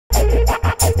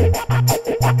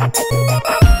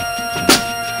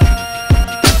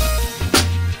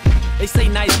They say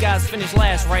nice guys finish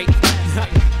last, right?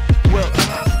 Well,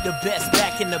 the best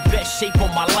back in the best shape of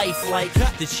my life. Like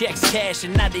the checks cash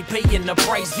and now they paying the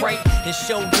price, right? In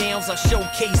showdowns I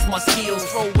showcase my skills.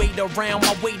 Throw weight around,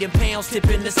 my weight in pounds,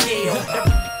 tipping the scale.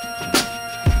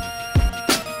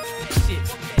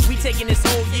 Shit, we taking this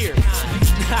whole year.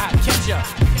 Catch up.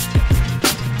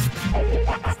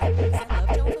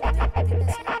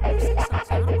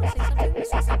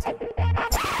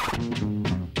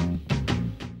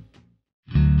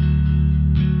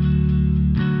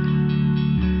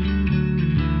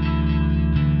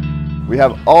 We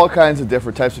have all kinds of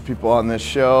different types of people on this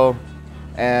show,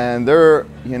 and they're,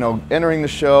 entering the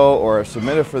show or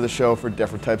submitted for the show for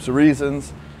different types of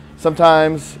reasons.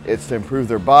 Sometimes it's to improve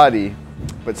their body,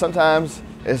 but sometimes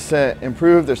it's to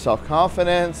improve their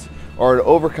self-confidence or to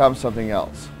overcome something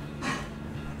else.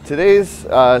 Today's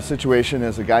situation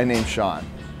is a guy named Sean.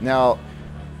 Now,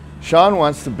 Sean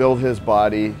wants to build his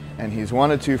body, and he's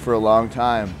wanted to for a long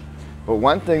time, but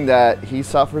one thing that he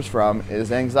suffers from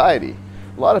is anxiety.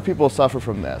 A lot of people suffer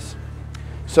from this.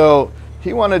 So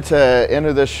he wanted to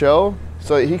enter this show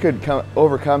so that he could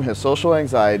overcome his social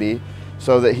anxiety,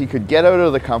 so that he could get out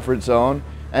of the comfort zone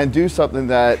and do something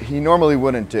that he normally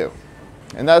wouldn't do.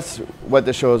 And that's what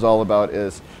the show is all about,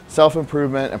 is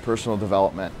self-improvement and personal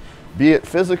development. Be it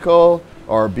physical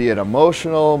or be it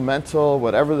emotional, mental,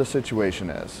 whatever the situation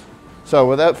is. So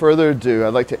without further ado,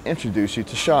 I'd like to introduce you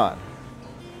to Sean.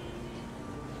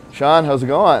 Sean, how's it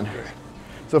going?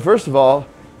 So first of all,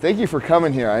 thank you for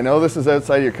coming here. I know this is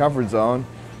outside your comfort zone.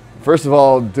 First of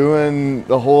all, doing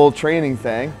the whole training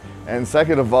thing. And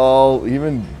second of all,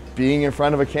 even being in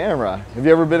front of a camera. Have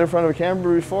you ever been in front of a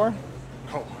camera before?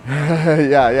 No.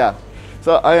 Yeah.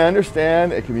 So I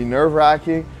understand it can be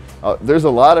nerve-wracking. There's a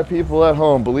lot of people at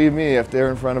home, believe me, if they're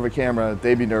in front of a camera,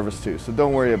 they'd be nervous too. So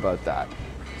don't worry about that.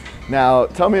 Now,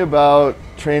 tell me about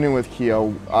training with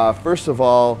Keo. First of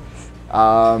all,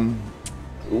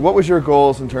 what was your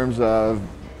goals in terms of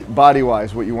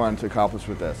body-wise, what you wanted to accomplish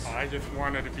with this? I just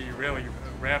wanted to be really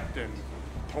ripped and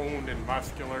toned and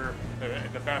muscular,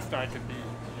 the best I could be,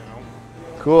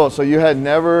 Cool. So you had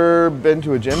never been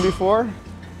to a gym before?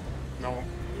 No.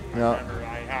 No.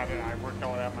 I worked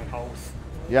out at my house.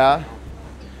 Yeah?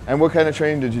 And what kind of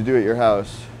training did you do at your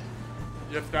house?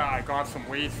 Just I got some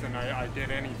weights and I did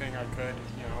anything I could,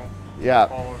 Yeah.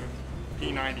 Followed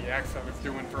P90X I was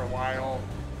doing for a while.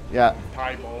 Yeah.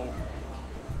 Thai bow.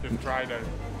 Just try to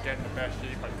get in the best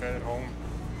shape I could at home.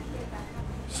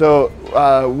 So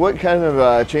what kind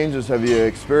of changes have you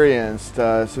experienced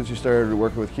since you started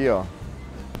working with Keo?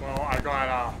 Well, I've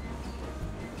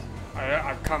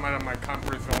come out of my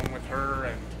comfort zone with her,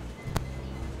 and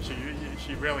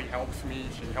she really helps me.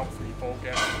 She helps me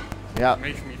focus. Yeah. It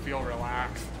makes me feel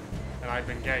relaxed, and I've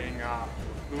been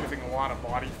losing a lot of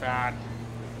body fat,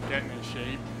 getting in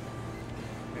shape,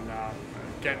 and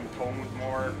getting toned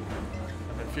more.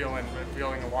 I've been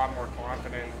feeling a lot more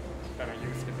confident than I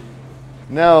used to be.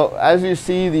 Now, as you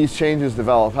see these changes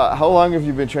develop, how long have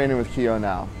you been training with Keo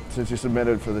now, since you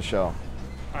submitted for the show?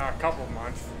 A couple of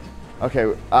months.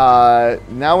 Okay,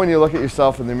 now when you look at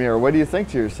yourself in the mirror, what do you think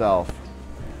to yourself?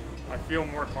 I feel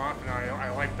more confident. I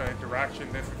like the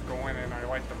direction this is going, and I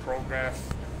like the progress.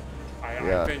 I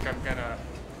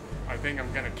think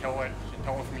I'm gonna kill it. She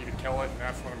tells me to kill it, and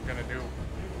that's what I'm gonna do.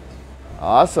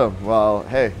 Awesome. Well,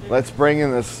 hey, let's bring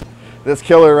in this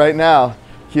killer right now.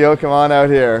 Keo, come on out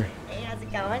here. Hey, how's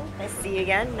it going? Nice to see you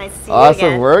again. Nice to see you again.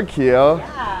 Awesome work, Keo.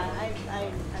 Yeah,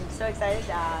 I'm so excited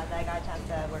that I got a chance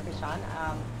to work with Sean.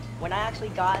 When I actually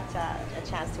got a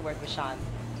chance to work with Sean,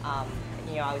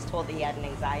 I was told that he had an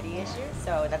anxiety issue,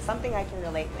 so that's something I can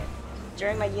relate with.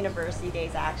 During my university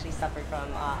days, I actually suffered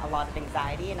from a lot of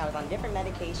anxiety, and I was on different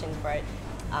medications for it.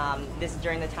 This is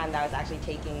during the time that I was actually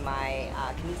taking my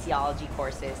kinesiology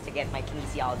courses to get my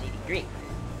kinesiology degree.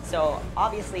 So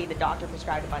obviously the doctor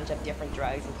prescribed a bunch of different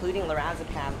drugs, including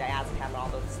lorazepam, diazepam, and all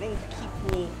those things to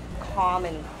keep me calm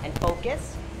and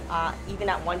focused. Even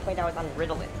at one point I was on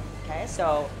Ritalin. Okay,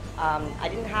 so I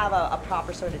didn't have a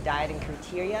proper sort of diet and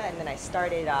criteria, and then I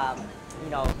started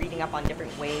reading up on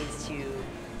different ways to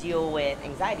deal with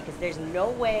anxiety, because there's no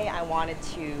way I wanted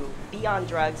to be on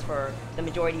drugs for the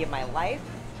majority of my life.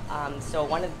 So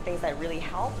one of the things that really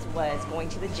helped was going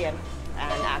to the gym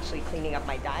and actually cleaning up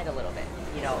my diet a little bit.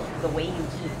 The way you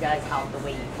eat does help the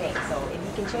way you think. So if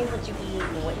you can change what you eat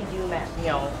and what you do,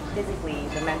 physically,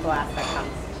 the mental aspect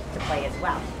comes to play as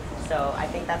well. So I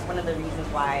think that's one of the reasons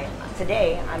why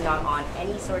today I'm not on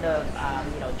any sort of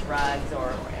drugs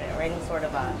or any sort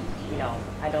of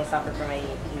I don't suffer from any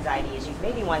anxiety issues.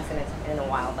 Maybe once in a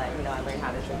while, but I learned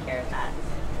how to take care of that.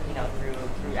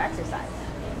 through exercise.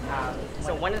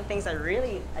 So one of the things I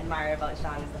really admire about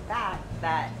Sean is the fact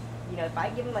that, if I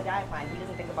give him a diet plan, he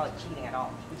doesn't think about cheating at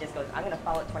all. He just goes, I'm going to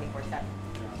follow it 24/7.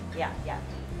 Yeah.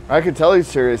 I could tell he's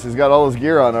serious. He's got all his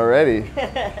gear on already.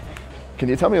 Can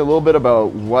you tell me a little bit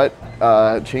about what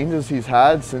changes he's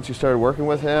had since you started working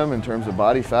with him in terms of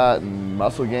body fat and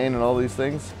muscle gain and all these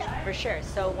things? Yeah, for sure.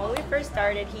 So when we first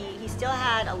started, he still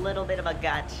had a little bit of a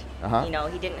gut.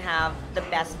 He didn't have the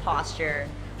best posture.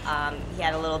 He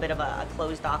had a little bit of a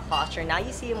closed off posture. Now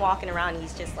you see him walking around,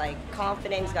 he's just like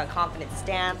confident, he's got a confident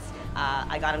stance.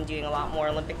 I got him doing a lot more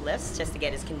Olympic lifts just to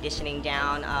get his conditioning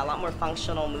down, a lot more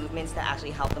functional movements to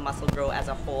actually help the muscle grow as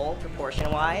a whole,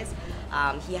 proportion-wise.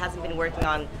 He hasn't been working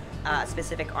on a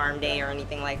specific arm day or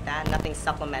anything like that, nothing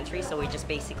supplementary, so we're just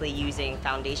basically using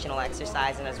foundational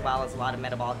exercise and as well as a lot of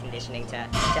metabolic conditioning to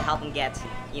help him get,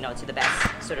 to the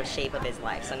best sort of shape of his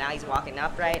life. So now he's walking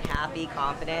upright, happy,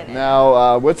 confident.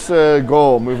 Now, what's the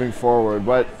goal moving forward?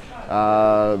 What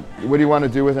do you want to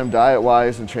do with him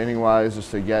diet-wise and training-wise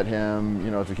just to get him,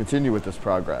 to continue with this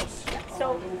progress?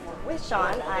 So with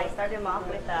Sean, I started him off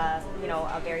with a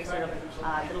very sort of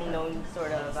little-known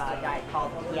sort of diet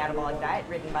called the anabolic diet,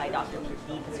 written by Dr.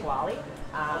 Pasquale.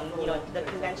 The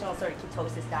conventional sort of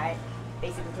ketosis diet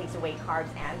basically takes away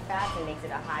carbs and fats and makes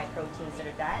it a high-protein sort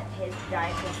of diet. His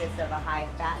diet consists of a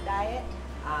high-fat diet,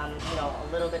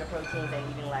 a little bit of proteins and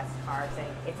even less carbs, and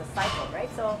it's a cycle, right?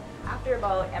 So after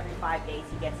about every 5 days,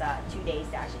 he gets 2 days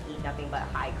to actually eat nothing but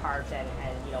high carbs and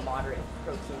moderate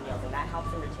protein meals, and that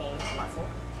helps him retain his muscle.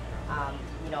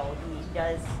 He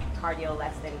does cardio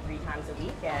less than 3 times a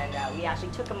week, and we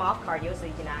actually took him off cardio so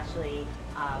he can actually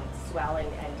swell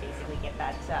and basically get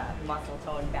that muscle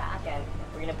tone back, and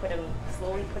we're going to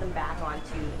slowly put him back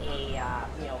onto a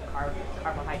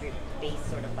carbohydrate-based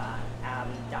sort of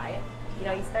diet.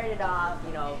 He started off,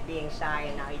 being shy,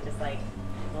 and now he just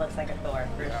looks like a Thor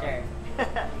for sure.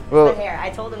 Well, the hair. I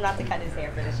told him not to cut his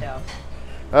hair for the show.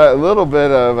 A little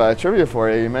bit of trivia for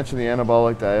you. You mentioned the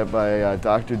anabolic diet by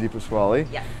Dr. Pasquale.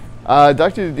 Yeah.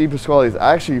 Dr. Pasquale is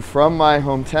actually from my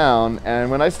hometown,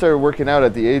 and when I started working out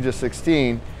at the age of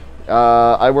 16,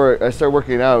 I started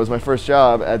working out. It was my first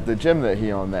job at the gym that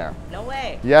he owned there. No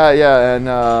way. Yeah, and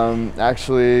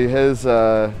actually his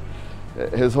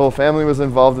whole family was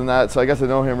involved in that, so I got to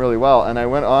know him really well. And I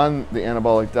went on the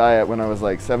anabolic diet when I was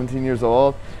like 17 years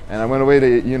old, and I went away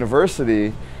to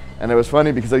university. And it was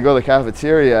funny because I'd go to the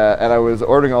cafeteria and I was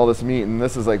ordering all this meat, and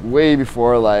this is like way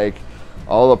before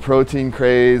all the protein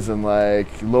craze and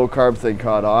low carb thing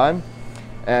caught on.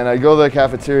 And I'd go to the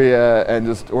cafeteria and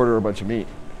just order a bunch of meat.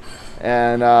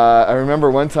 And I remember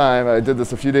one time I did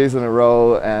this a few days in a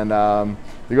row, and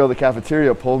the girl at the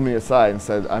cafeteria pulled me aside and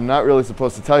said, I'm not really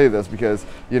supposed to tell you this because,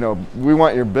 we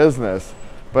want your business,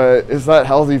 but it's not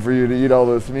healthy for you to eat all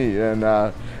this meat. And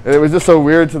it was just so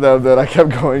weird to them that I kept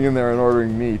going in there and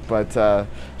ordering meat. But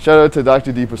shout out to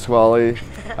Dr. Pasquale.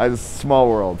 Small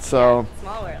world. So, yeah,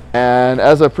 small world. And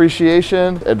as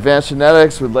appreciation, Advanced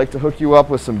Genetics would like to hook you up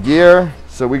with some gear.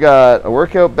 So we got a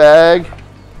workout bag. We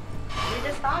were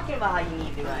just talking about how you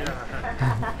need new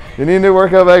one. You need a new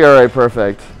workout bag? All right,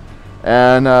 perfect.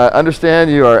 And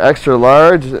understand you are extra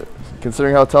large.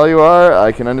 Considering how tall you are,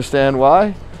 I can understand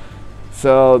why.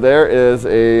 So there is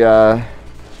a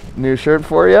new shirt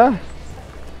for you.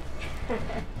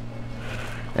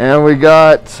 And we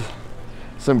got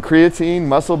some creatine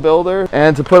muscle builder.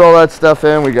 And to put all that stuff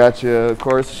in, we got you, of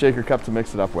course, a shaker cup to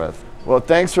mix it up with. Well,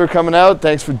 thanks for coming out.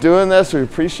 Thanks for doing this. We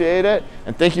appreciate it.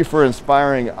 And thank you for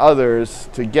inspiring others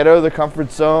to get out of the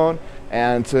comfort zone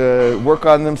and to work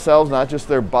on themselves, not just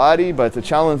their body, but to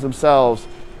challenge themselves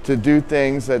to do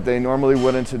things that they normally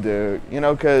wouldn't to do,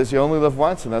 because you only live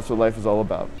once, and that's what life is all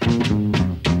about.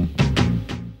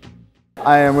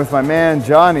 I am with my man,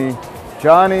 Jonni.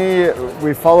 Jonni,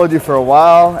 we followed you for a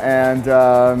while, and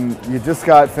you just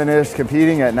got finished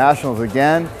competing at Nationals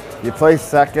again. You placed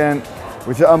second,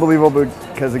 which is unbelievable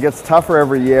because it gets tougher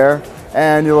every year.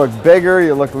 And you look bigger,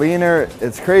 you look leaner.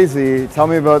 It's crazy. Tell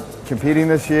me about competing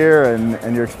this year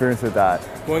and your experience with that.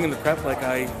 Going into prep,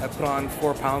 I put on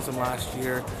 4 pounds from last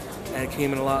year and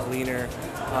came in a lot leaner.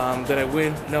 Did I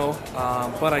win? No,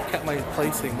 but I kept my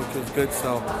placing, which was good.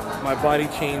 So my body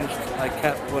changed. I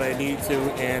kept what I needed to,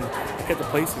 and I kept the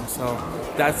placing. So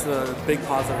that's a big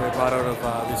positive I brought out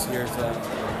of this year's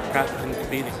prep and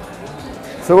competing.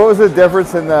 So what was the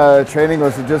difference in the training?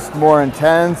 Was it just more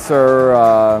intense, or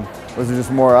was it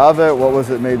just more of it? What was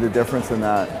it made the difference in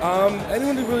that?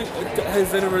 Anyone who really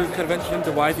has ever kind of ventured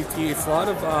into YZT, it's a lot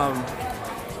of,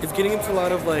 it's getting into a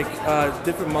lot of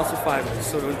different muscle fibers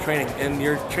sort of in training, and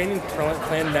your training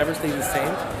plan never stays the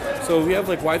same. So we have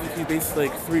YZT basically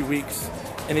 3 weeks,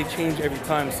 and they change every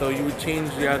time. So you would change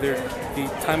either the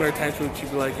time under tension, which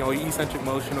would be like, you know, your eccentric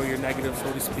motion or your negative, so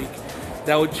to speak.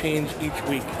 That would change each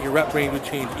week. Your rep range would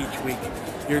change each week.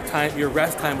 Your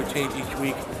rest time would change each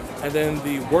week, and then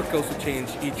the workouts would change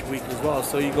each week as well.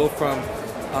 So you go from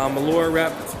a lower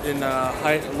rep in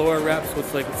lower reps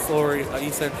with like slower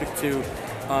eccentric to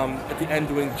at the end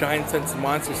doing giant sets and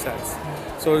monster sets.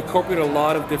 So it incorporated a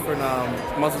lot of different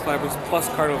muscle fibers plus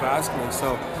cardiovascular.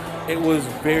 So it was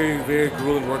very, very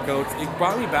grueling workouts. It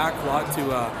brought me back a lot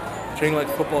to training like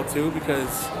football too,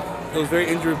 because it was very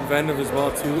injury preventive as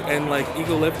well too, and like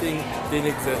ego lifting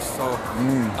didn't exist. So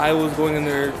I was going in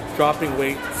there dropping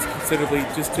weights considerably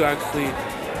just to actually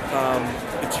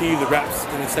achieve the reps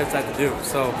in the sets I had to do.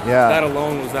 So that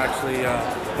alone was actually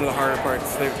one of the harder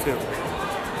parts there too.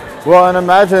 Well, and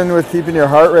imagine with keeping your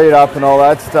heart rate up and all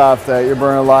that stuff that you're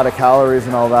burning a lot of calories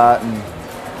and all that. And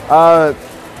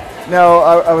now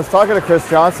I was talking to Chris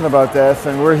Johnson about this,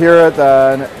 and we're here at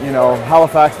the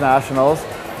Halifax Nationals.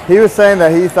 He was saying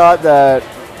that he thought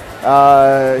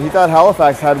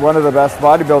Halifax had one of the best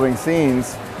bodybuilding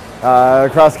scenes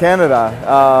across Canada,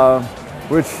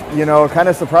 which kind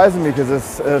of surprised me because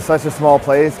it's such a small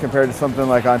place compared to something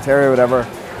like Ontario, or whatever.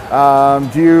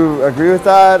 Do you agree with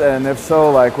that? And if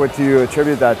so, like, what do you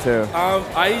attribute that to?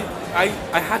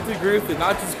 I have to agree with it,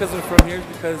 not just because I'm from here,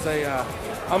 because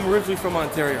I'm originally from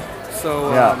Ontario.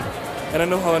 So and I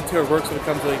know how Ontario works when it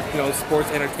comes to like sports,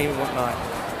 entertainment, whatnot.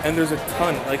 And there's a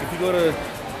ton. Like if you go to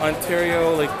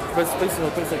Ontario, like places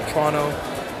like Toronto,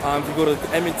 if you go to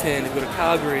Edmonton, if you go to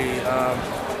Calgary,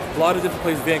 a lot of different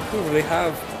places, Vancouver, they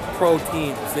have pro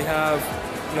teams. They have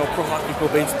pro hockey, pro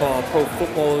baseball, pro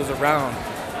footballers around.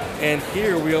 And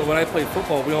here, when I played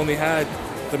football, we only had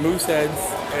the Mooseheads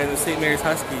and the St. Mary's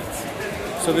Huskies.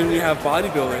 So then we have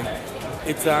bodybuilding.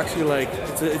 It's actually like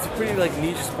it's a pretty like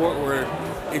niche sport where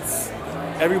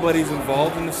everybody's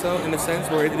involved in a sense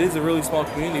where it is a really small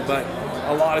community, but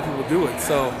a lot of people do it.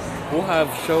 So we'll have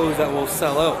shows that will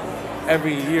sell out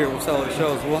every year. We'll sell out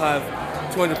shows. We'll have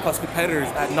 200 plus competitors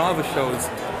at novice shows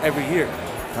every year.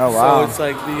 Oh wow! So it's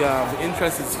like the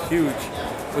interest is huge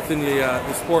within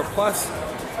the sport. Plus,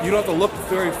 you don't have to look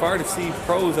very far to see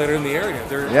pros that are in the area.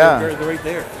 They're right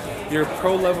there. You're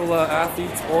pro level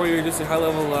athletes, or you're just a high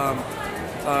level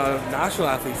national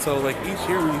athlete. So like each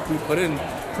year we put in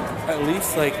at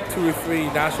least like 2 or 3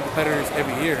 national competitors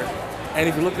every year. And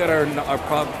if you look at our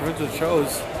provincial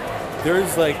shows,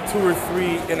 there's like 2 or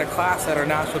 3 in a class that are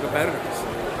national competitors.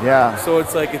 Yeah. So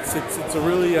it's like it's a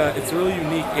really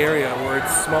unique area where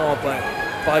it's small, but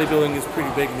bodybuilding is pretty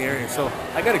big in the area. So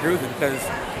I gotta agree with it because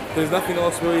there's nothing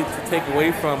else really to take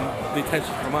away from the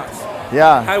attention from us.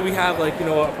 Yeah. Had we have like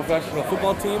a professional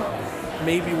football team,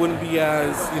 maybe wouldn't be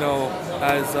as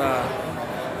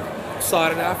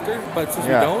sought after. But since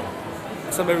we don't,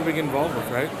 it's something we get involved with,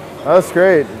 right? That's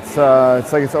great. It's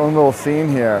like its own little scene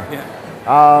here.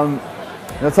 Yeah.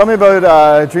 Now tell me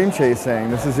about Dream Chasing.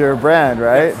 This is your brand,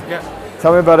 right? Yes. Yeah.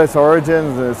 Tell me about its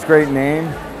origins, its great name.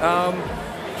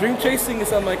 Dream Chasing is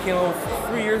something I came off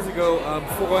 3 years ago.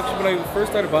 When I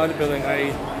first started bodybuilding,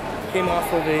 I came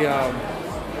off of a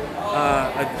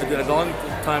long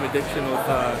time addiction with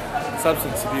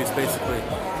substance abuse, basically.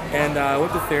 And I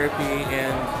went to therapy,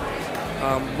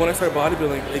 and when I started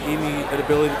bodybuilding, it gave me an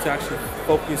ability to actually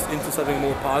focus into something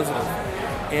more positive.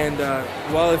 And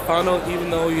while I found out, even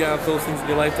though you have those things in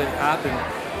your life that happen,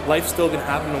 life's still gonna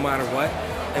happen no matter what.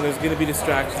 And there's gonna be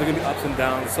distractions, there's gonna be ups and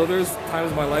downs. So there's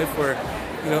times in my life where,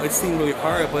 it seemed really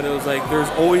hard, but it was like there's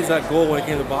always that goal when it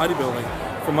came to bodybuilding.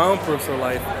 For my own personal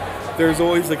life, there's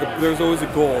always a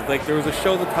goal. Like there was a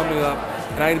show that's coming up,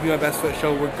 and I had to be my best for that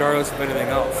show regardless of anything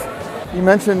else. You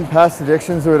mentioned past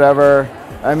addictions or whatever.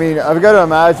 I mean, I've got to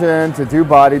imagine to do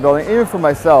bodybuilding, even for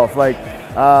myself, like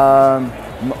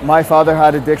my father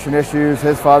had addiction issues,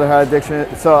 his father had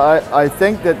addiction. So I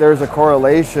think that there's a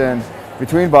correlation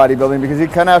between bodybuilding because you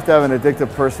kind of have to have an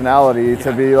addictive personality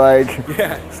to be like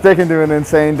sticking to an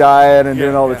insane diet and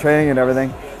doing all the training and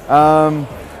everything.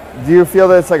 Do you feel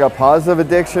that it's like a positive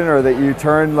addiction, or that you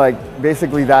turn like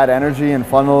basically that energy and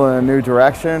funnel in a new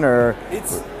direction, or?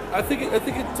 I think in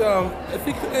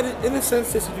a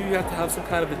sense, yes, you have to have some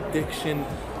kind of addiction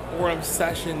or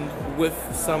obsession with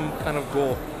some kind of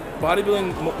goal.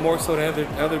 Bodybuilding more so than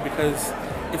other because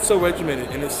it's so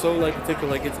regimented and it's so like particular.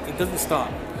 Like it doesn't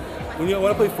stop. When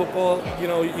I play football, you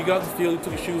got the field, you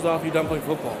took your shoes off, you're done playing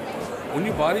football. When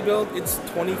you bodybuild, it's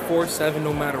 24/7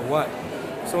 no matter what.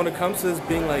 So when it comes to this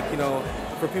being like,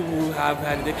 for people who have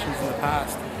had addictions in the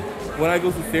past, when I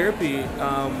go through therapy,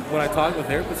 when I talk with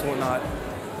therapists and whatnot,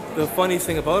 the funniest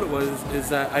thing about it is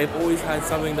that I've always had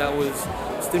something that was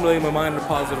stimulating my mind in a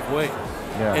positive way.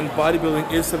 Yeah. And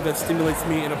bodybuilding is something that stimulates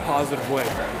me in a positive way.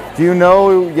 Do you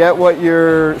know yet what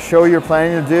your show you're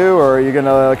planning to do, or are you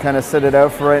gonna kind of sit it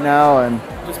out for right now and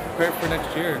just prepare for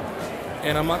next year?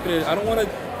 And I'm not gonna. I don't want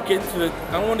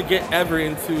to get ever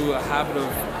into a habit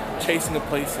of chasing a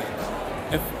placing.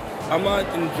 If I'm not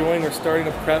enjoying or starting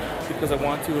to prep because I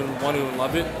want to and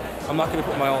love it, I'm not gonna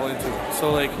put my all into it.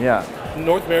 So like, yeah.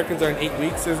 North Americans are in 8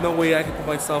 weeks. There's no way I can put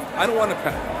myself. I don't want to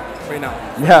prep right now.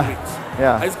 For 8 weeks.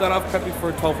 Yeah. I just got off prepping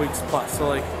for 12 weeks plus. So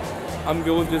like, I'm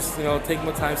good with just taking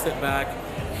my time, step back,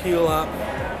 heal up.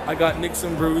 I got nicks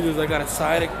and bruises. I got a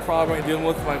sciatic problem I'm dealing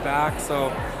with my back.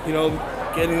 So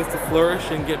getting this to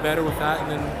flourish and get better with that, and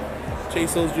then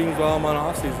chase those dreams while I'm on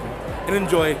off season and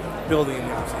enjoy building in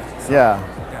the off season. So, yeah.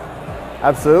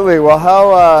 Absolutely. Well,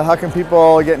 how can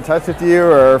people get in touch with you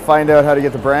or find out how to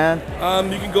get the brand?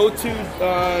 You can go to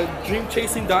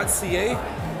dreamchasing.ca.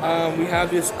 We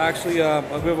have this actually a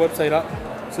good website up,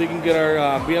 so you can get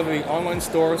our. We have an online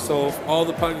store, so all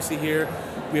the products you see here.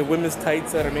 We have women's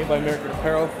tights that are made by American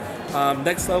Apparel.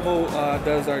 Next Level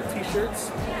does our T-shirts,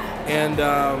 and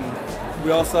we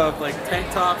also have like tank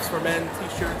tops for men,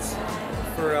 T-shirts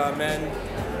for men,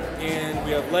 and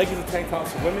we have leggings and tank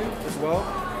tops for women as well.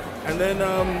 And then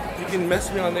you can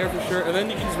message me on there for sure. And then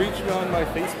you can just reach me on my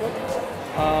Facebook.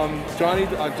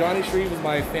 Jonni Shreve is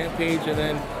my fan page. And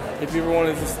then if you ever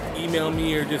want to just email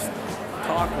me or just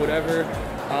talk, whatever,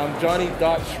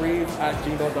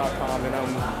 johnny.shreve@gmail.com. And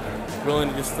I'm willing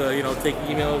to just take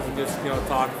emails and just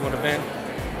talk. If you want to vent,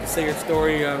 say your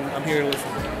story, I'm here to listen.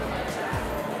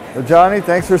 Well, Jonni,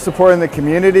 thanks for supporting the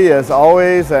community as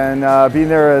always, and being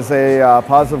there as a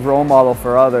positive role model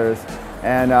for others.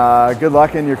 And good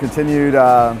luck in your continued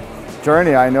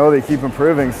journey. I know they keep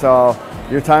improving, so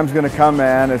your time's going to come,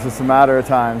 man. It's just a matter of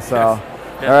time. So,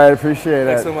 yes. All right, appreciate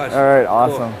Thanks it. so much. All right,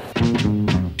 awesome. Cool.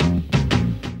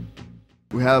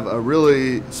 We have a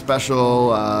really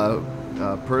special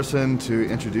person to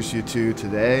introduce you to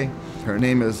today. Her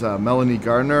name is Melanie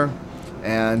Gardner,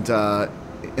 and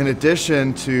in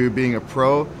addition to being a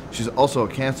pro, she's also a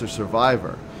cancer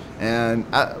survivor. And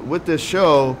with this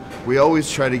show, we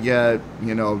always try to get,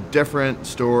 different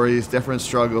stories, different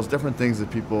struggles, different things that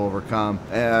people overcome.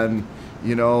 And,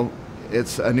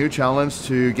 it's a new challenge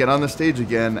to get on the stage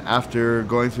again after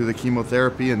going through the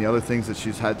chemotherapy and the other things that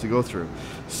she's had to go through.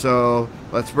 So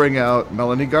let's bring out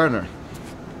Melanie Gardner.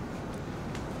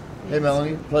 Hey,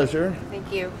 Melanie, pleasure.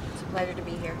 Thank you. It's a pleasure to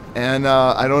be here. And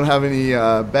I don't have any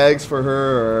bags for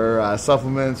her or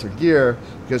supplements or gear,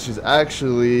 because she's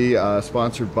actually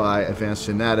sponsored by Advanced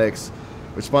Genetics,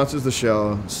 which sponsors the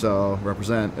show, so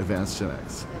represent Advanced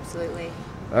Genetics. Absolutely.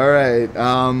 All right.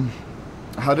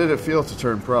 How did it feel to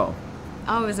turn pro?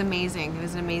 Oh, it was amazing. It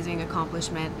was an amazing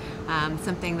accomplishment.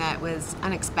 Something that was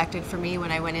unexpected for me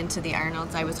when I went into the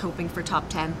Arnolds. I was hoping for top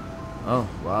 10. Oh,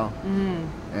 wow. Mm-hmm.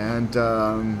 And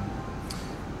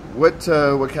what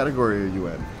category are you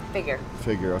in? Figure.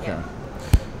 Figure, okay. Yeah.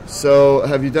 So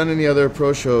have you done any other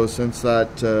pro shows since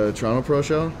that Toronto Pro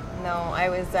Show? No, I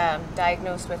was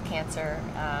diagnosed with cancer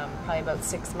probably about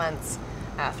 6 months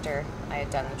after I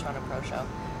had done the Toronto Pro Show.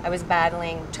 I was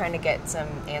battling, trying to get some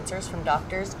answers from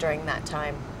doctors during that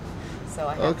time. So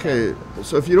I had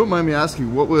So if you don't mind me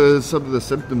asking, what was some of the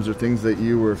symptoms or things that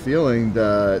you were feeling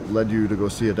that led you to go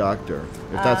see a doctor,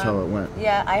 if that's how it went?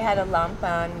 Yeah, I had a lump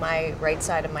on my right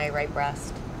side of my right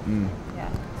breast. Mm.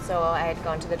 Yeah. So I had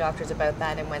gone to the doctors about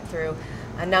that and went through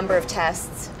a number of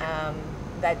tests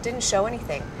that didn't show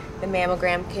anything. The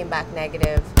mammogram came back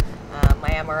negative. My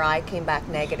MRI came back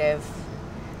negative.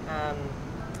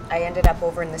 I ended up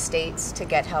over in the States to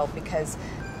get help because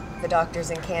the doctors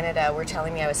in Canada were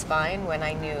telling me I was fine when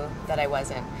I knew that I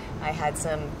wasn't. I had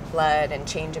some blood and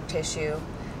change of tissue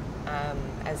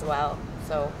as well.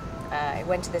 So I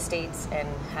went to the States and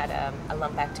had a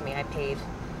lumpectomy. I paid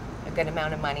a good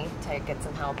amount of money to get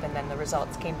some help, and then the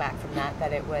results came back from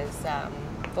that it was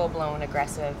full-blown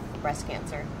aggressive breast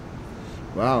cancer.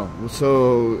 Wow.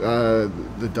 So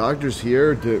the doctors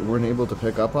here weren't able to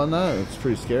pick up on that? It's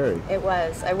pretty scary. It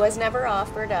was. I was never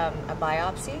offered a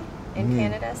biopsy in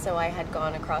Canada, so I had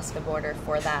gone across the border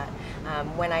for that.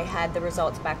 When I had the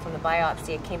results back from the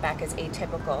biopsy, it came back as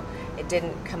atypical. It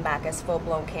didn't come back as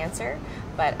full-blown cancer,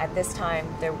 but at this time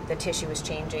the tissue was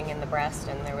changing in the breast,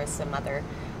 and there was some other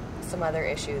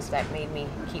issues that made me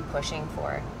keep pushing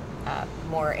for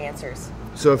more answers.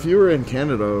 So if you were in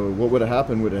Canada, what would have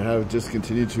happened? Would it have just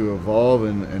continued to evolve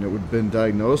and it would have been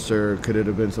diagnosed, or could it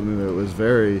have been something that was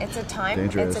very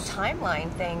dangerous? It's a timeline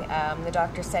thing. The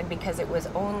doctor said because it was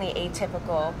only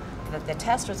atypical that the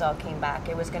test result came back,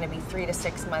 it was going to be 3 to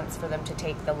 6 months for them to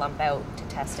take the lump out to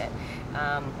test it.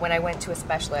 When I went to a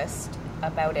specialist,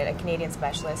 about it, a Canadian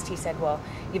specialist. He said, well,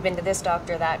 you've been to this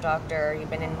doctor, that doctor, you've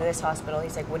been into this hospital.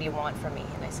 He's like, what do you want from me?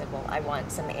 And I said, well, I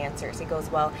want some answers. He goes,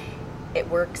 well, it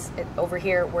works. Over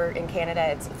here, we're in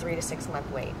Canada, it's a 3 to 6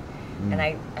 month wait. And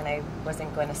I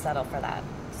wasn't going to settle for that.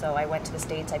 So I went to the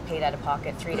States, I paid out of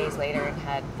pocket 3 days later and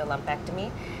had the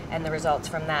lumpectomy. And the results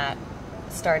from that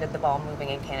started the ball moving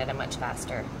in Canada much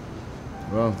faster.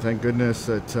 Well, thank goodness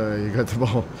that you got the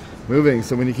ball moving.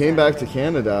 So when you came back to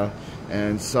Canada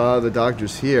and saw the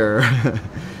doctors here,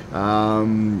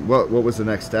 what was the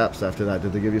next steps after that?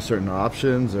 Did they give you certain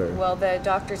options? Or? Well, the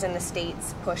doctors in the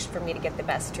States pushed for me to get the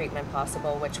best treatment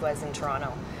possible, which was in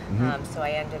Toronto. So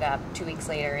I ended up 2 weeks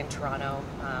later in Toronto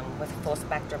with a full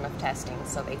spectrum of testing.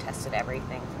 So they tested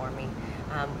everything for me.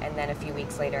 And then a few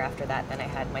weeks later after that, then I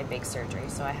had my big surgery.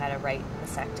 So I had a right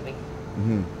mastectomy.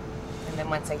 And then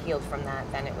once I healed from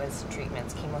that, then it was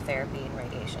treatments, chemotherapy, and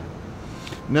radiation.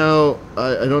 Now,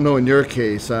 I don't know in your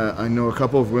case, I know a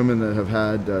couple of women that have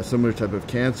had similar type of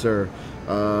cancer.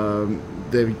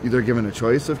 They've either given a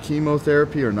choice of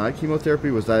chemotherapy or not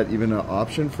chemotherapy. Was that even an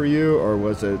option for you, or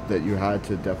was it that you had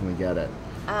to definitely get it?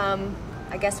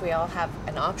 I guess we all have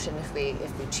an option if we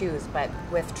choose, but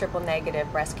with triple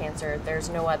negative breast cancer, there's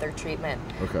no other treatment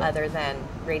other than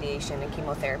radiation and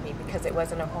chemotherapy, because it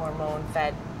wasn't a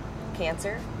hormone-fed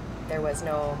cancer. There was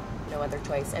no other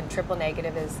choice, and triple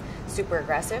negative is super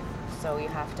aggressive, so you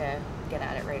have to get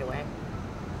at it right away.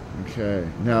 Okay.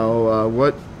 Now,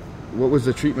 what was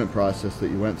the treatment process that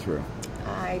you went through?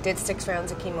 I did 6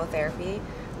 rounds of chemotherapy,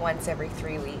 once every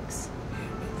 3 weeks.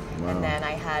 Wow. And then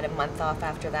I had a month off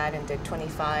after that and did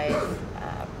 25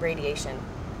 radiation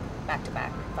back to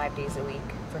back, 5 days a week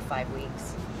for 5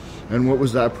 weeks. And what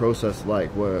was that process like?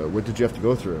 What did you have to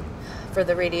go through? For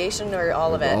the radiation or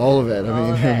all of it? All of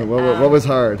it. What was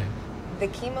hard? The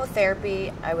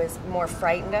chemotherapy I was more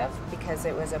frightened of, because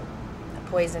it was a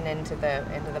poison into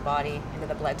the body, into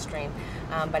the bloodstream.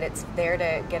 But it's there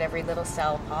to get every little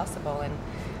cell possible. And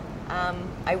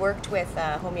I worked with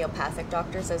homeopathic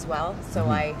doctors as well, so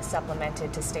I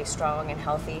supplemented to stay strong and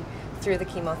healthy through the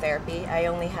chemotherapy. I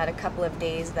only had a couple of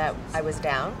days that I was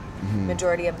down.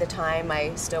 Majority of the time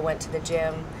I still went to the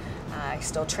gym, I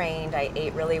still trained, I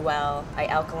ate really well, I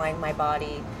alkalined my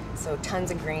body, so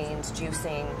tons of greens,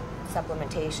 juicing,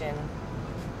 supplementation.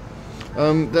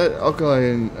 That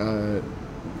alkaline,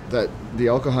 the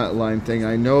alkaline thing,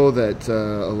 I know that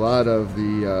a lot of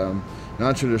the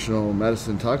non-traditional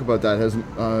medicine talk about that. Has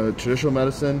traditional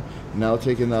medicine now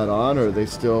taken that on, or are they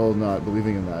still not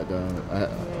believing in that?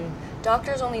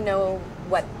 Doctors only know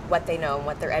what they know and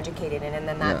what they're educated in, and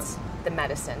then that's the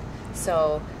medicine.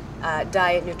 So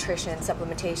diet, nutrition,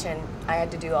 supplementation, I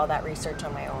had to do all that research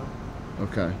on my own.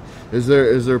 Okay. Is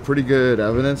there pretty good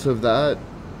evidence of that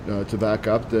to back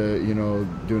up the,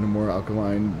 doing a more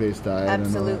alkaline-based diet?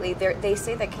 Absolutely. They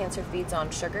say that cancer feeds on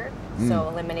sugar, so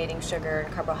eliminating sugar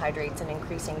and carbohydrates and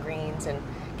increasing greens and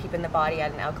keeping the body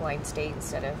at an alkaline state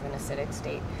instead of an acidic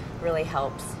state really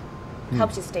helps.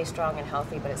 Helps you stay strong and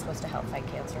healthy, but it's supposed to help fight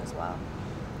cancer as well.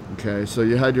 Okay, so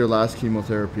you had your last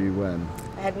chemotherapy when?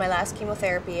 I had my last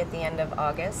chemotherapy at the end of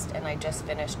August, and I just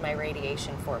finished my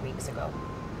radiation 4 weeks ago.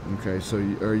 Okay, so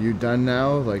are you done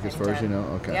now, as far as you know?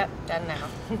 Okay. Yep, done now.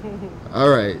 All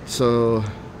right, so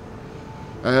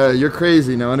you're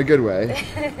crazy now in a good way.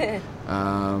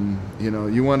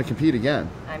 You want to compete again.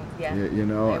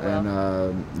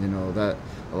 That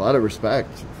a lot of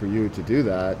respect for you to do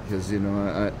that, because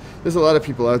there's a lot of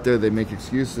people out there, they make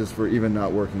excuses for even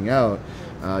not working out.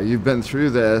 You've been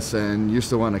through this and you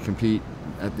still want to compete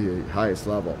at the highest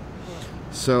level.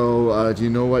 So do you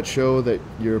know what show that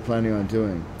you're planning on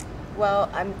doing? Well,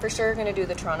 I'm for sure going to do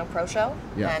the Toronto Pro Show,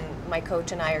 yeah. And my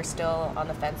coach and I are still on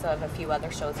the fence of a few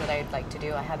other shows that I'd like to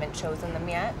do. I haven't chosen them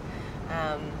yet.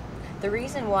 The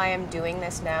reason why I'm doing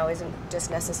this now isn't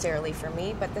just necessarily for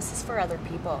me, but this is for other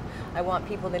people. I want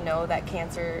people to know that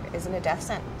cancer isn't a death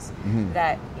sentence,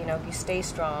 that if you stay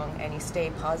strong and you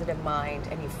stay positive mind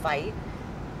and you fight,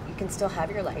 you can still have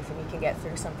your life and you can get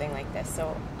through something like this.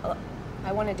 So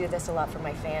I want to do this a lot for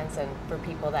my fans and for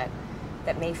people that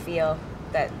may feel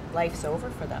that life's over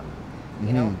for them.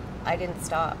 I didn't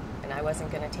stop, and I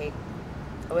wasn't going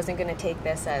to take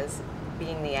this as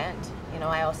being the end.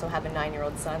 I also have a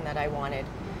 9-year-old son that I wanted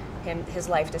his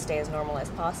life to stay as normal as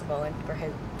possible, and for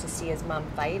him to see his mom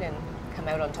fight and come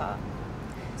out on top.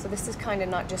 So this is kind of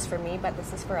not just for me, but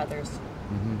this is for others.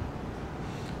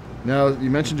 Now,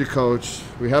 you mentioned your coach.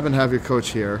 We haven't have your coach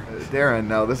here. Darren,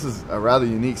 now this is a rather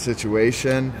unique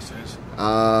situation. Yes, it is.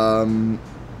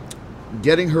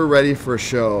 getting her ready for a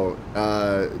show,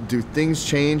 do things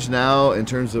change now in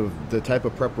terms of the type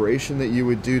of preparation that you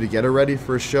would do to get her ready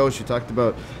for a show? She talked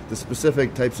about the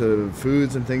specific types of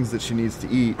foods and things that she needs to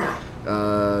eat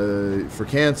for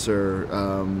cancer.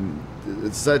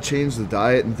 Does that change the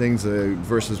diet and things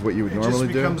versus what you would normally do? It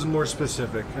just becomes more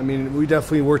specific. I mean, we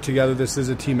definitely work together. This is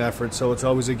a team effort, so it's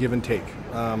always a give and take.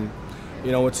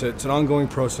 You know, it's an ongoing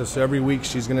process. So every week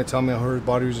she's going to tell me how her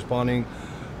body is responding,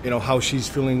 you know, how she's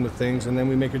feeling with things, and then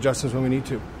we make adjustments when we need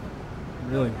to.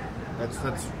 Really, that's.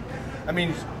 I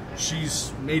mean,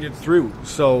 she's made it through,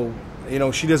 so you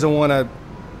know she doesn't want to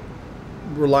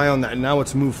rely on that. Now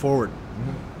it's move forward.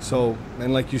 So,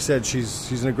 and like you said,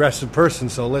 she's an aggressive person.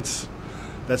 So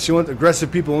she wants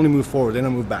aggressive people only move forward. They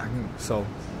don't move back. So.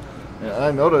 Yeah,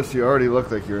 I noticed you already look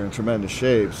like you're in tremendous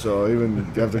shape. So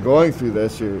even after going through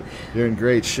this, you're in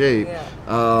great shape.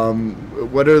 Yeah.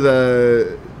 What are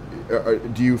the?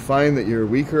 Do you find that you're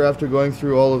weaker after going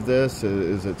through all of this?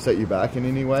 Is it set you back in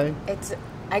any way?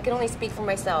 I can only speak for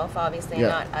myself, obviously,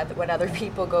 not what other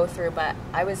people go through, but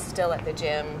I was still at the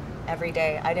gym every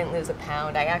day. I didn't lose a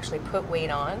pound. I actually put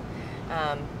weight on,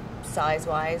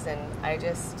 size-wise, and I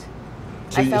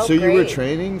felt great. You were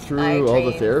training through all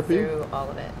the therapy? Through all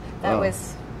of it. That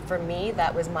was, for me,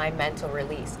 that was my mental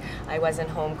release. I wasn't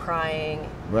home crying,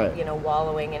 you know,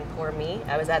 wallowing in poor me.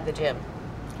 I was at the gym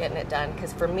getting it done,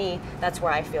 because for me, that's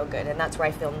where I feel good and that's where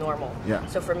I feel normal. Yeah.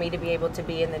 So for me to be able to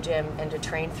be in the gym and to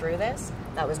train through this,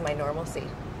 that was my normalcy.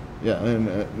 Yeah,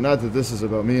 and not that this is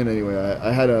about me in any way.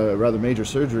 I had a rather major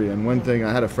surgery, and one thing,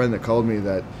 I had a friend that called me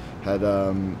that had,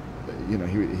 you know,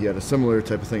 he had a similar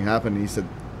type of thing happen, and he said,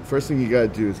 first thing you got to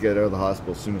do is get out of the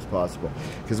hospital as soon as possible.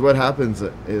 Because what happens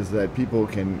is that people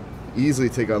can easily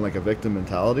take on like a victim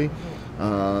mentality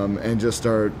and just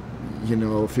start, you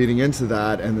know, feeding into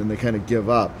that, and then they kind of give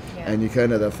up. Yeah. And you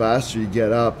kind of, the faster you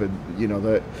get up, and you know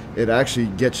that it actually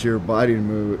gets your body to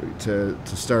move to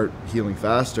start healing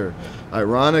faster.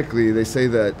 Ironically, they say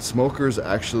that smokers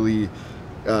actually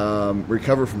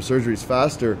recover from surgeries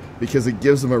faster because it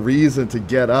gives them a reason to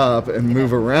get up and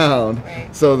move around.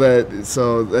 Right. So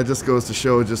that just goes to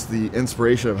show just the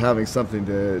inspiration of having something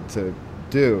to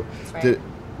do. Right.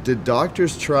 Did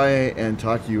doctors try and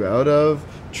talk you out of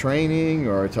training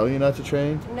or tell you not to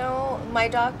train? No, my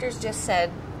doctors just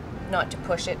said not to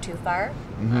push it too far.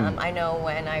 I know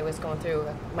when I was going through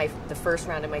the first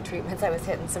round of my treatments, I was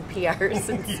hitting some PRs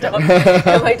and stuff.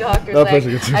 And my doctor's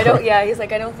he's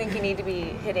like, I don't think you need to be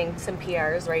hitting some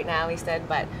PRs right now, he said,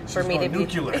 but for me to be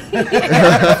nuclear.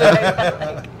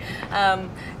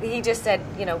 He just said,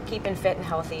 you know, keeping fit and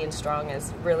healthy and strong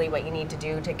is really what you need to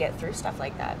do to get through stuff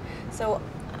like that. So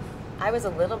I was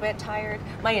a little bit tired.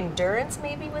 My endurance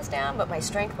maybe was down, but my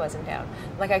strength wasn't down.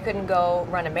 Like I couldn't go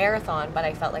run a marathon, but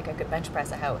I felt like I could bench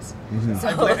press a house. So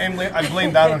I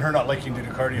blame that on her not liking to do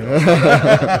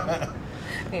cardio.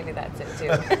 Maybe that's it too.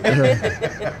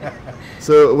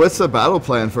 So what's the battle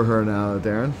plan for her now,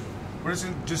 Darren? We're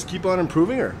just keep on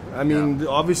improving her. I mean,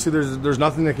 obviously there's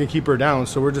nothing that can keep her down,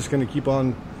 so we're just going to keep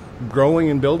on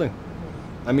growing and building.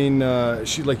 I mean,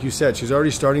 she, like you said, she's already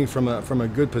starting from a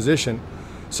good position.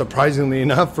 Surprisingly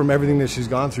enough, from everything that she's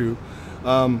gone through,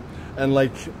 and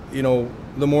like, you know,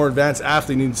 the more advanced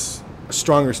athlete needs a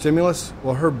stronger stimulus.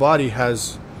 Well, her body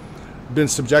has been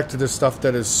subjected to stuff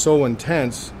that is so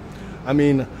intense. I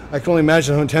mean, I can only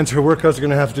imagine how intense her workouts are going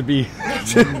to have to be,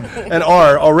 and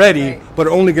are already, but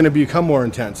are only going to become more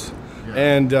intense. Yeah.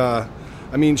 And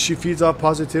I mean, she feeds off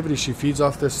positivity. She feeds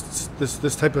off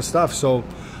this type of stuff. So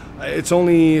it's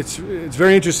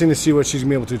very interesting to see what she's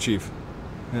going to be able to achieve.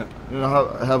 Yeah. You know,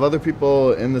 have other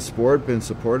people in the sport been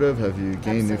supportive? Have you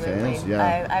gained new fans?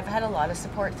 Yeah. I've had a lot of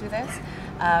support through this.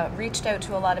 Reached out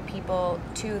to a lot of people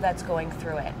too that's going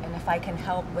through it, and if I can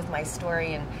help with my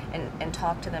story and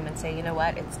talk to them and say, you know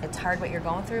what, it's hard what you're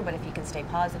going through, but if you can stay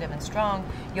positive and strong,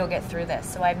 you'll get through this.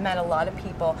 So I've met a lot of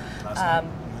people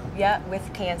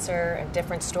with cancer and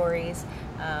different stories,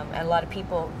 and a lot of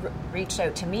people reached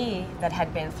out to me that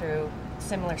had been through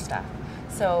similar stuff.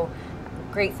 So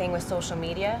great thing with social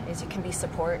media is you can be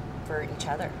support for each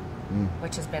other,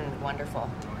 which has been wonderful.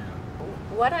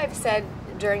 What I've said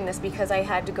during this, because I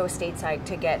had to go stateside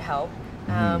to get help,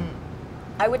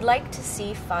 I would like to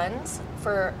see funds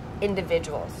for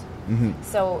individuals.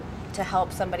 So to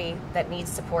help somebody that needs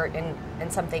support in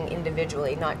something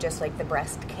individually, not just like the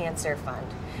breast cancer fund,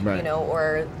 you know,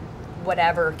 or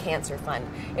whatever cancer fund.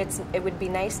 It would be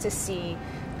nice to see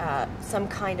some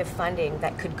kind of funding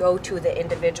that could go to the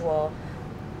individual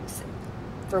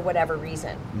for whatever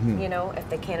reason. You know, if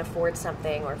they can't afford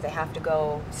something, or if they have to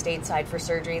go stateside for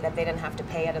surgery that they didn't have to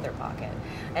pay out of their pocket.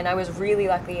 And I was really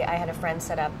lucky. I had a friend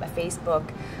set up a Facebook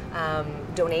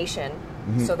donation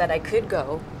so that I could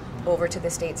go over to the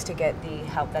States to get the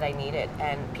help that I needed,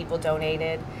 and people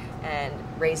donated and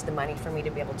raised the money for me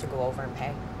to be able to go over and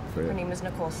pay. Great. Her name is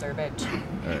Nicole Servage.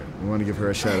 All right, we want to give her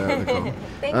a shout out, Nicole.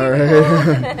 Thank All you,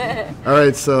 right. Nicole. All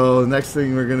right, so the next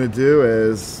thing we're going to do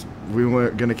is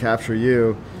we're going to capture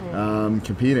you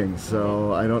competing.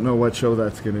 So I don't know what show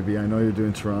that's going to be. I know you're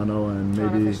doing Toronto and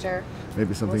maybe for sure.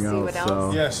 maybe something We'll see else. what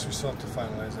else. So Yes, we still have to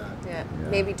finalize that. Yeah.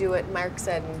 Maybe do what Mark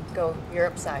said and go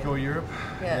Europe side. Go Europe.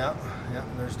 Yeah. Yeah.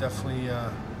 There's definitely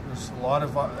there's a lot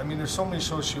of. I mean, there's so many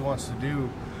shows she wants to do,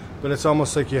 but it's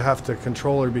almost like you have to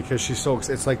control her because she's so.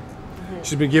 It's like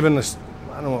she's been given this.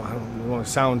 I don't want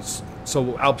to sound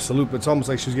so absolute, but it's almost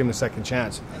like she was given a second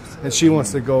chance, and she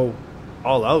wants to go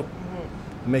all out.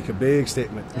 Make a big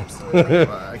statement. Absolutely.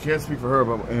 I can't speak for her,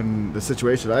 but in the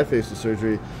situation I faced with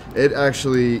surgery, it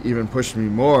actually even pushed me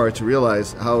more to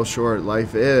realize how short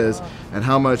life is and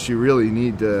how much you really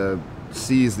need to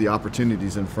seize the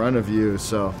opportunities in front of you.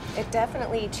 So It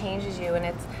definitely changes you, and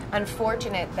it's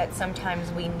unfortunate that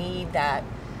sometimes we need that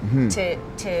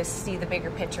to see the bigger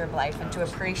picture of life and to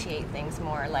appreciate things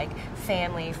more, like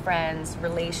family, friends,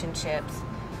 relationships.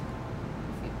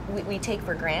 We take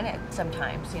for granted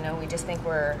sometimes, you know. We just think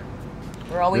we're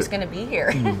always going to be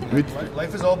here.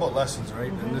 Life is all about lessons, right?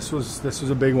 And this was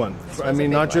a big one. I was a mean, big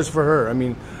not one. just for her. I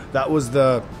mean, that was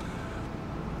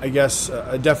I guess,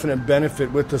 a definite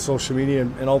benefit with the social media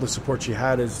and all the support she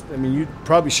had is, I mean,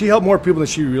 she helped more people than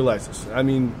she realizes. I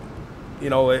mean, you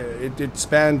know, it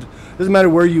spanned, doesn't matter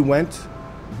where you went,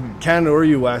 Canada or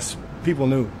US, people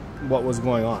knew what was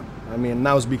going on. I mean,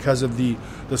 that was because of the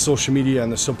social media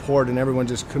and the support, and everyone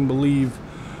just couldn't believe,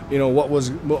 you know, what was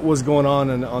going on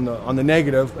and on the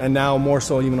negative, and now more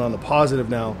so even on the positive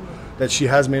now, that she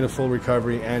has made a full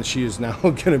recovery and she is now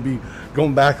going to be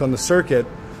going back on the circuit,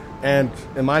 and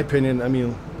in my opinion, I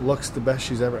mean, looks the best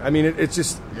she's ever. I mean, it's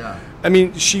just, I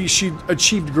mean, she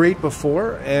achieved great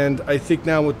before, and I think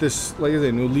now with this, like I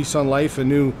said, new lease on life, a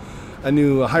new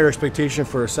higher expectation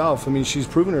for herself. I mean, she's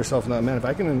proven herself now, man. If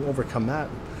I can overcome that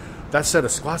set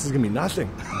of squats is gonna be nothing.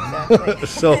 Exactly.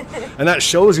 So, and that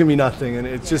show is gonna be nothing, and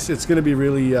it's gonna be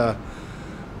really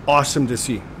awesome to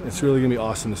see. It's really gonna be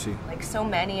awesome to see. Like so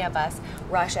many of us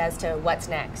rush as to what's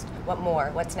next, what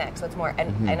more, what's next, what's more,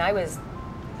 and I was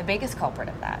the biggest culprit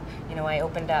of that. You know, I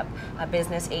opened up a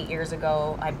business 8 years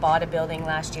ago. I bought a building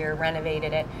last year,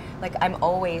 renovated it. Like, I'm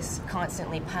always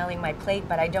constantly piling my plate,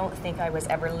 but I don't think I was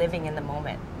ever living in the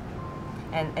moment.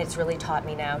 And it's really taught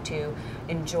me now to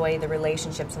enjoy the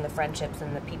relationships and the friendships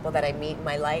and the people that I meet in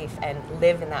my life and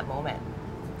live in that moment.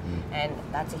 And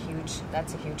that's a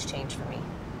huge change for me.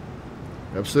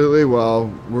 absolutely.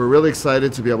 Well, we're really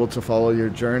excited to be able to follow your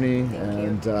journey,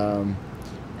 Thank and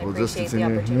we'll just appreciate the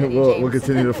continue. opportunity, We'll James.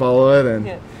 continue to follow it, and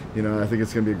Yeah. you know, I think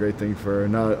it's going to be a great thing for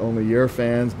not only your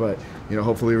fans, but you know,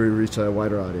 hopefully we reach a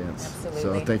wider audience.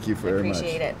 Absolutely. So thank you very much.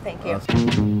 Appreciate it. Thank you.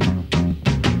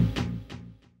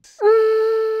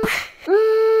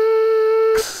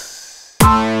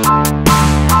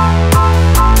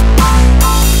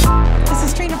 This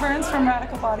is Trina from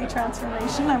Radical Body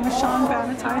Transformation. I'm with Sean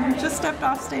Bannatyne, who just stepped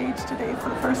off stage today for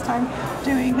the first time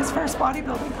doing his first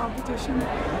bodybuilding competition.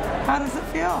 How does it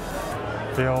feel?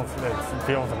 It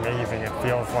feels amazing. It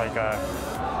feels like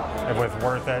it was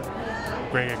worth it.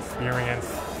 Great experience.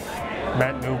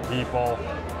 Met new people.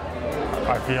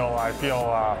 I feel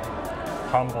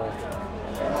humbled.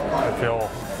 I feel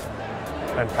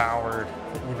empowered.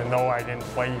 Even though I didn't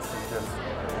place,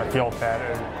 I feel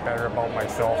better about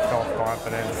myself,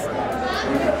 self-confidence.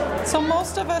 So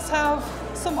most of us have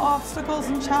some obstacles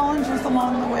and challenges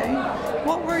along the way.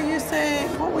 What would you say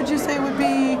would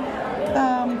be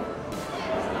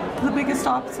the biggest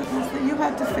obstacles that you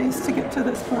had to face to get to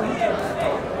this point?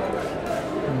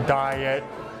 Diet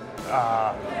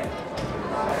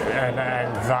and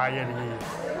anxiety.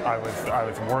 I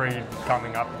was worried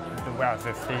coming up as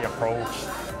this day approached.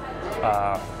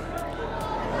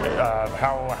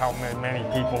 How many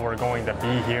people were going to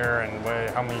be here, and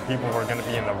how many people were going to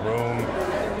be in the room,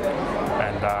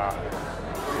 and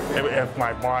if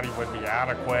my body would be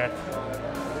adequate.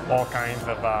 All kinds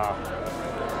of,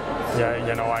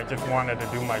 you know, I just wanted to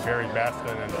do my very best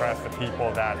and impress the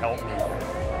people that helped me.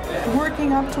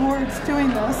 Working up towards doing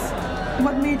this,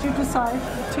 what made you decide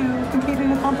to compete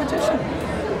in a competition?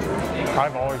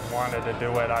 I've always wanted to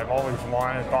do it. I've always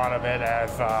thought of it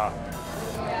as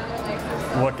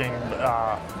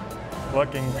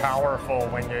looking powerful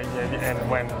when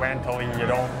when mentally you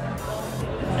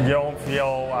don't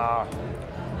feel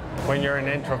when you're an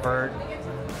introvert,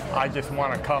 I just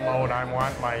want to come out. I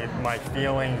want my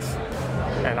feelings,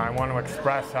 and I want to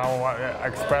express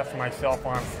myself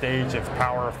on stage as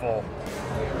powerful,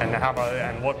 and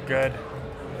and look good.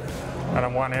 And I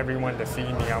want everyone to see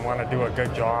me. I want to do a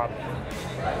good job.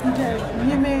 Okay,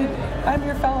 I'm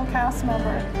your fellow cast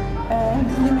member, and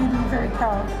you made me very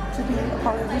proud to be a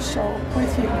part of this show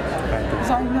with you. Because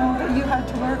I know that you had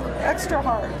to work extra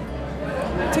hard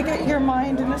to get your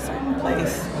mind in a certain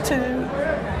place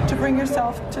to bring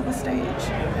yourself to the stage.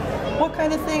 What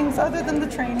kind of things, other than the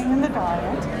training and the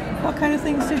diet, what kind of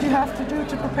things did you have to do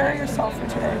to prepare yourself for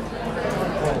today?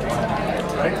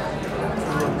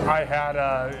 I had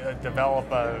to develop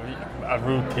a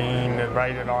routine and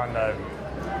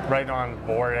write on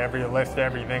board, list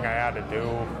everything I had to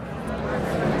do.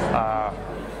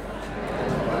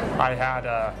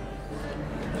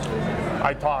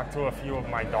 I talked to a few of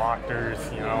my doctors,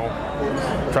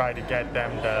 tried to get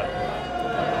them to.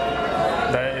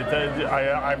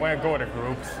 I went to go to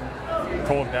groups,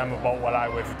 told them about what I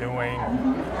was doing.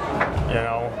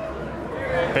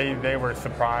 They were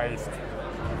surprised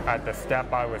at the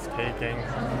step I was taking,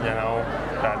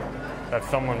 that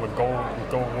someone would go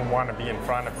want to be in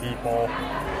front of people.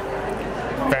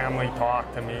 Family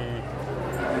talked to me.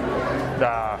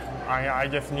 I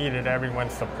just needed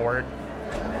everyone's support.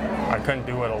 I couldn't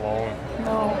do it alone.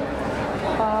 No.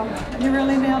 You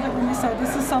really nailed it when you said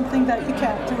this is something that you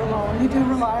can't do alone. You do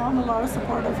rely on a lot of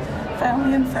support of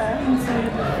family and friends.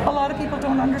 And a lot of people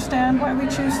don't understand why we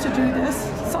choose to do this.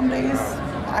 Some days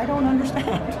I don't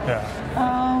understand. Yeah.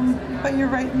 But you're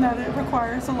right in that it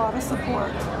requires a lot of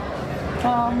support.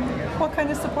 What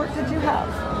kind of support did you have?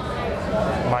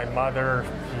 My mother,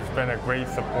 she's been a great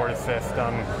support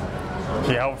system.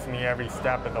 She helps me every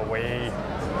step of the way.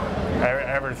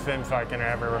 Ever since I can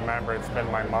ever remember, it's been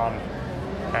my mom.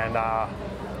 And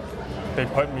they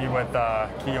put me with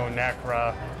Keo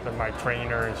Necra, my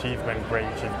trainer, and she's been great.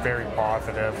 She's very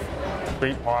positive,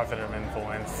 great positive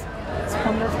influence. It's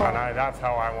wonderful. And that's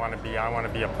how I want to be. I want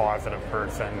to be a positive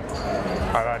person.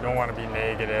 I don't want to be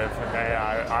negative.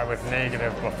 I was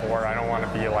negative before. I don't want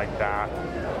to be like that.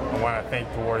 I want to think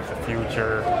towards the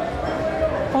future.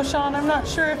 Well, Sean, I'm not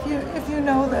sure if you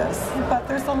know this, but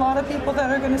there's a lot of people that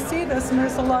are going to see this, and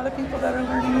there's a lot of people that are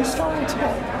learning your story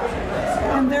today,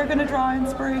 and they're going to draw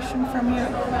inspiration from you.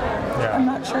 Yeah. I'm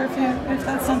not sure if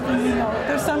that's something you know.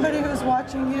 There's somebody who's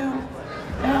watching you,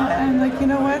 and like, you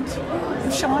know what?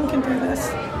 If Sean can do this,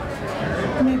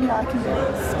 maybe I can do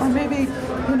this, or maybe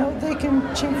they can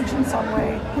change in some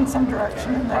way, in some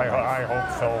direction. In their life. I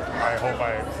hope so. I hope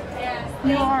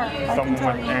You are.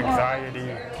 Someone with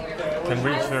anxiety can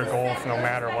reach their goals no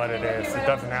matter what it is. It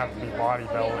doesn't have to be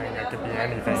bodybuilding, it could be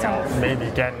anything else. Maybe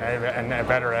getting a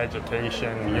better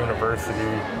education,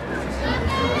 university.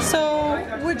 So,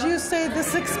 would you say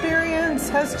this experience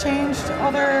has changed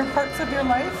other parts of your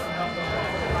life?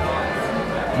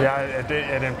 Yeah,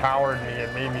 it empowered me.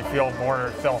 It made me feel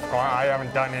more self-confident. I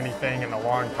haven't done anything in a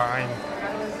long time,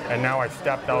 and now I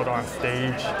stepped out on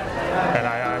stage, and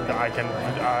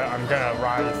I'm gonna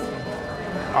rise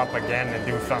up again and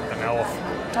do something else.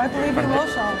 I believe you will,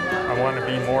 Sean. I want to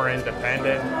be more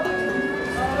independent,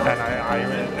 and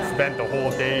I spent the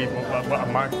whole day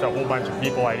amongst a whole bunch of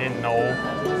people I didn't know,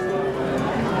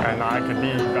 and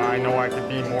I know I could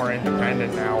be more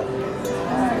independent now.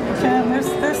 You can.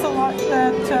 There's a lot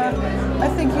that I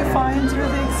think you find through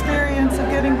the experience of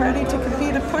getting ready to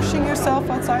compete, of pushing yourself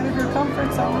outside of your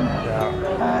comfort zone.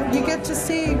 Yeah. You get to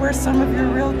see where some of your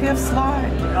real gifts lie.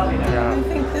 Yeah. I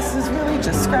think this is really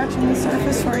just scratching the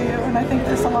surface for you, and I think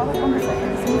there's a lot of wonderful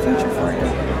things in the future for you.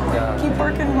 Yeah. Keep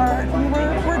working hard, and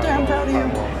we're damn proud of you.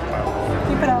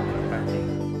 Keep it up.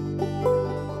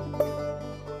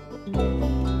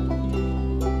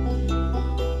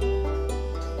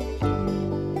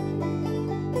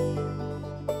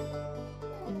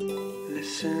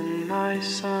 Listen, my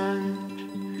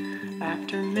son,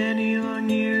 after many long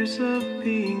years of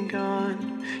being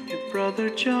gone, your brother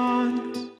John